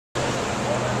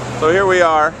So here we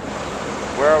are.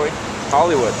 Where are we?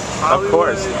 Hollywood, of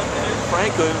course.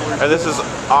 Franklin. And this is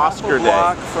Oscar Day.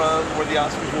 Block from where the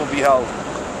Oscars will be held.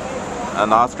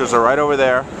 And the Oscars are right over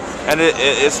there. And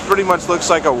it pretty much looks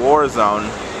like a war zone.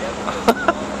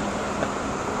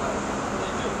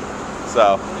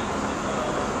 So,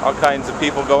 all kinds of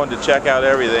people going to check out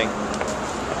everything.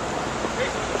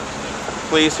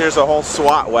 Please, here's a whole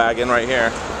SWAT wagon right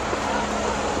here.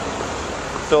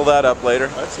 Fill that up later.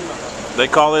 They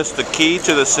call this the key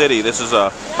to the city. This is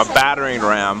a battering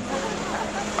ram.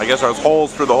 I guess there's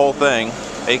holes through the whole thing.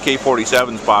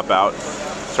 AK-47s pop out,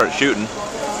 start shooting.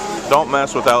 Don't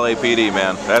mess with LAPD,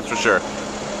 man. That's for sure.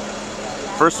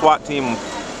 First SWAT team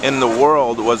in the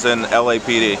world was in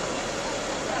LAPD.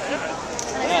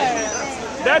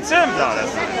 That's him. No,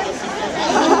 that's not him.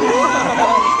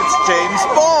 It's James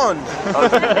Bond.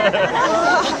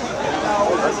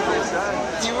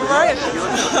 You were right.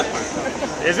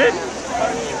 Is it?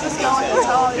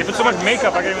 You put so much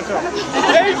makeup, I can't even tell. I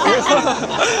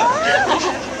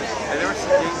never seen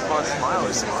James Bond smile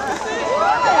or smile.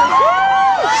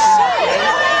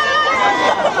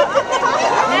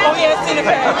 Oh yeah, Tina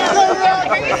Fey.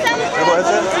 What is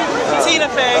it? Tina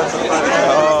Fey.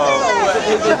 Oh.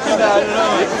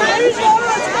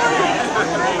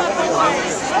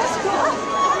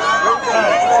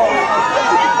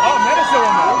 Oh, medicine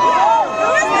woman.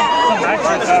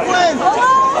 Medicine woman.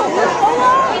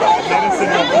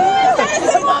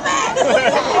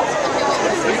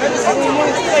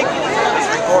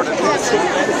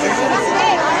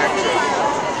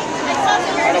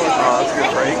 Let's get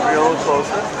break real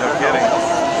closer. No kidding.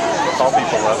 All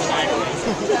people left.